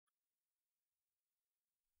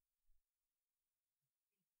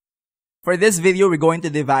For this video, we're going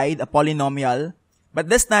to divide a polynomial. But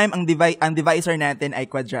this time, ang divisor natin ay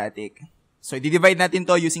quadratic. So, i-divide natin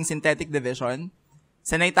to using synthetic division.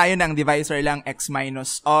 Sanay tayo na ang divisor lang x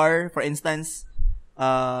minus r. For instance,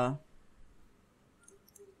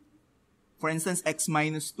 x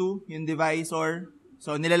minus 2, yung divisor.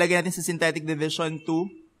 So, nilalagay natin sa synthetic division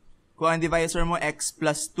 2. Kung ang divisor mo x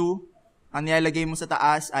plus 2, ang nilalagay mo sa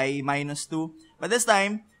taas ay minus 2. But this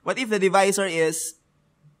time, what if the divisor is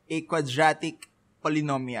a quadratic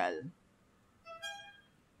polynomial?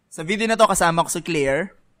 Sa video na to, kasama ko si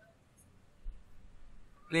Claire.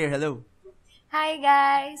 Claire, hello. Hi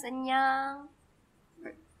guys! Annyeong!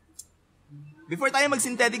 Before tayo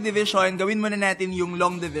mag-synthetic division, gawin muna natin yung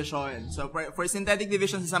long division. So, for synthetic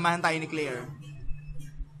division, sasamahan tayo ni Claire.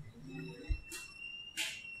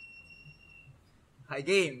 Hi,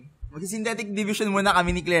 game. Mag-synthetic division muna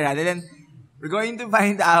kami ni Claire. And then, we're going to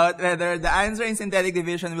find out whether the answer in synthetic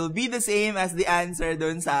division will be the same as the answer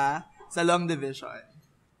dun sa long division.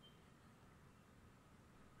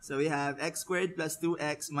 So, we have x squared plus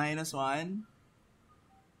 2x minus 1.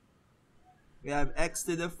 We have x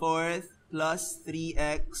to the fourth plus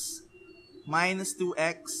 3x minus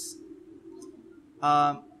 2x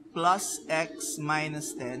plus x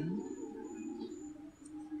minus 10.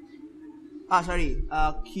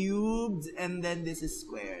 Cubed, and then this is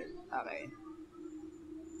squared. Okay.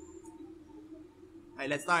 Okay,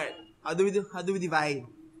 let's start. How do we divide?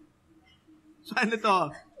 So, ano to?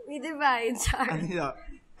 We divide, sorry. Ano to?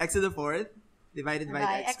 X to the fourth divided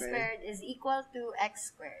by x squared is equal to x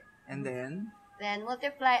squared. And then? Then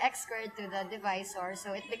multiply x squared to the divisor.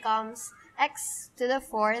 So it becomes x to the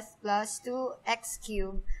fourth plus 2x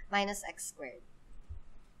cubed minus x squared.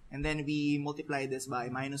 And then we multiply this by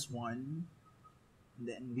minus 1. And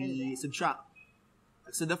then we subtract.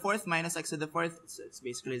 X to the fourth minus x to the fourth, so it's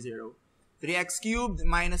basically 0. 3x cubed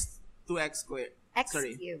minus 2x squared.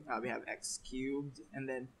 Cubed. We have x cubed. And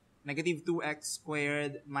then negative 2x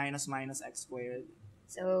squared minus x squared.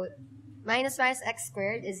 So, minus x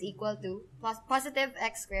squared is equal to positive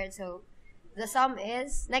x squared. So, the sum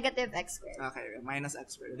is negative x squared. Okay, minus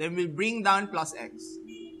x squared. Then we'll bring down plus x.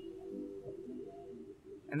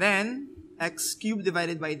 And then, x cubed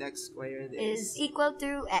divided by x squared is equal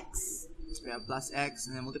to x. So, we have plus x,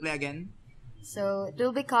 and then multiply again. So, it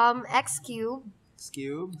will become x cubed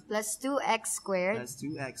cubed plus 2x squared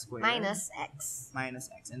minus x.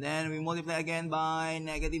 And then we multiply again by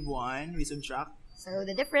negative 1. We subtract. So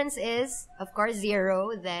the difference is, of course,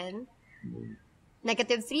 0. Then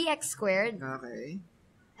negative 3x squared. Okay.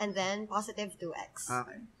 And then positive 2x.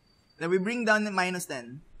 Okay. Then we bring down the minus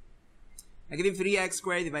 10. Negative 3x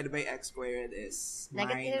squared divided by x squared is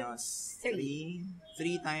negative minus 3.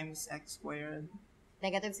 3 times x squared.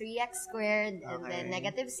 Negative 3x squared, and then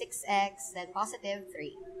negative 6x, then positive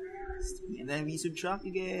 3. And then we subtract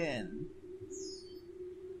again.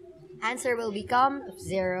 Answer will become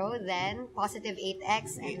 0, then positive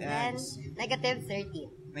 8x, and then negative 13.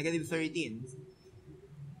 Negative 13.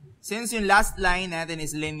 Since yung last line natin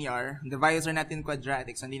is linear, divisor natin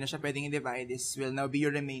quadratic, so hindi na siya pwedeng i-divide. This will now be your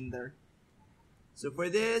remainder. So for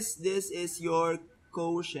this is your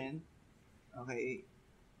quotient. Okay.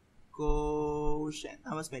 Quotient.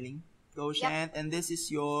 How was spelling? Quotient. Yep. And this is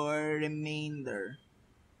your remainder.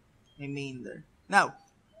 Now,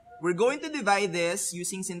 we're going to divide this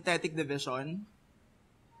using synthetic division.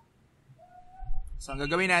 So, ang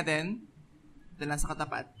gagawin natin, ito lang sa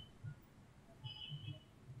katapat.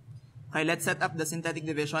 Okay, let's set up the synthetic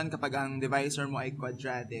division kapag ang divisor mo ay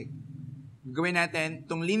quadratic. Gagawin natin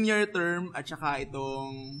itong linear term at saka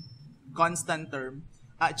itong constant term.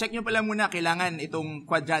 Check nyo pala muna, kailangan itong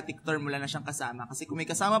quadratic term wala na siyang kasama. Kasi kung may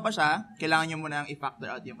kasama pa siya, kailangan nyo muna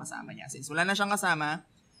i-factor out yung kasama niya. Since wala na siyang kasama,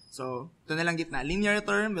 so, ito na lang gitna. Linear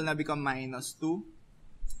term will now become minus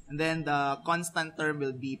 2. And then, the constant term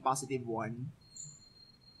will be positive 1.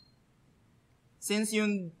 Since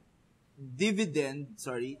yung dividend,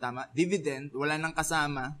 wala nang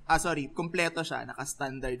kasama, kompleto siya,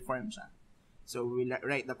 naka-standard form siya. So, we'll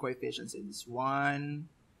write the coefficients. It's 1,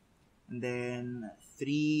 and then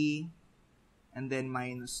 3, and then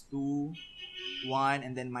minus 2, 1,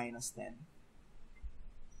 and then minus 10.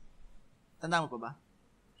 Tanda mo pa ba?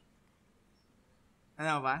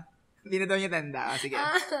 Tanda mo ba? Hindi na daw niya tanda. Sige.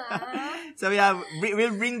 So,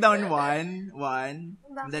 we'll bring down 1, and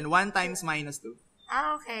then 1 times minus 2.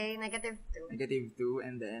 Okay. Negative 2. Negative 2,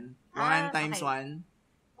 and then 1 times 1.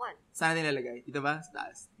 1. Saan natin nalagay? Dito ba? Sa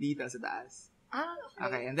taas. Dito, sa taas. Okay.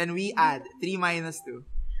 Okay, and then we add 3 minus 2.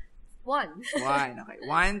 1. 1, okay.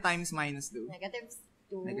 1 times minus 2. Negative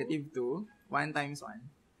 2. Negative 2. 1 times 1.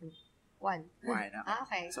 1. 1.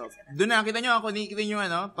 Okay. So, doon na, kita nyo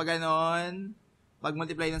pag ganon, pag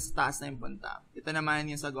multiply ng sa taas na yung punta. Ito naman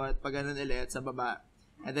yung sagot, pag ganon ulit, sa baba.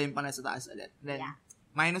 Ito yung pang sa taas ulit. Then,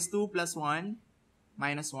 minus 2 plus 1,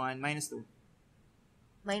 minus 1, minus 2.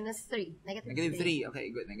 Minus 3. Negative 3. Okay,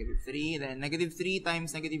 good. Negative 3. Then, negative 3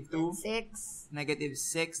 times negative 2. 6. Negative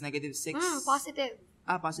 6. Negative 6. Positive.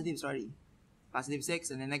 Positive, sorry. Positive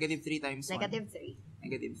 6. And then, negative 3 times 1. Negative 3.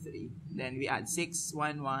 Negative 3. Then, we add 6,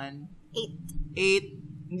 1, 1. 8.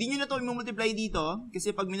 8. Hindi nyo na ito multiply dito.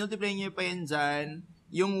 Kasi pag minultiply nyo pa yan dyan,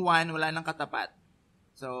 yung 1, wala nang katapat.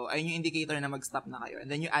 So, ayun yung indicator na mag-stop na kayo. And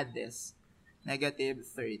then, you add this. Negative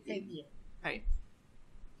 13. Okay.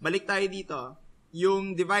 Balik tayo dito.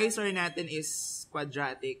 Yung divisor natin is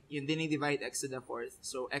quadratic. Yung dinidivide x to the fourth.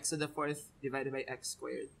 So, x to the fourth divided by x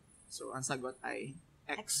squared. So, ang sagot ay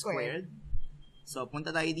x squared. So,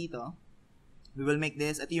 punta tayo dito. We will make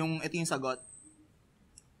this. Ito yung sagot.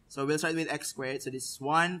 So, we'll start with x squared. So, this is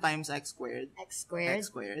 1 times x squared. X squared.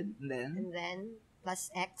 X squared. And then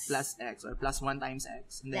plus x. Plus x. Or plus 1 times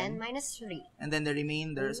x. And then minus 3. And then the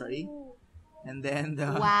remainder, sorry. And then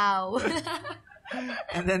the... Wow.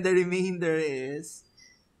 And then the remainder is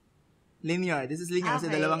linear. This is linear.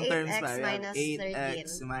 So, dalawang terms pa.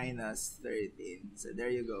 8x minus 13. So,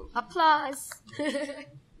 there you go. Applause!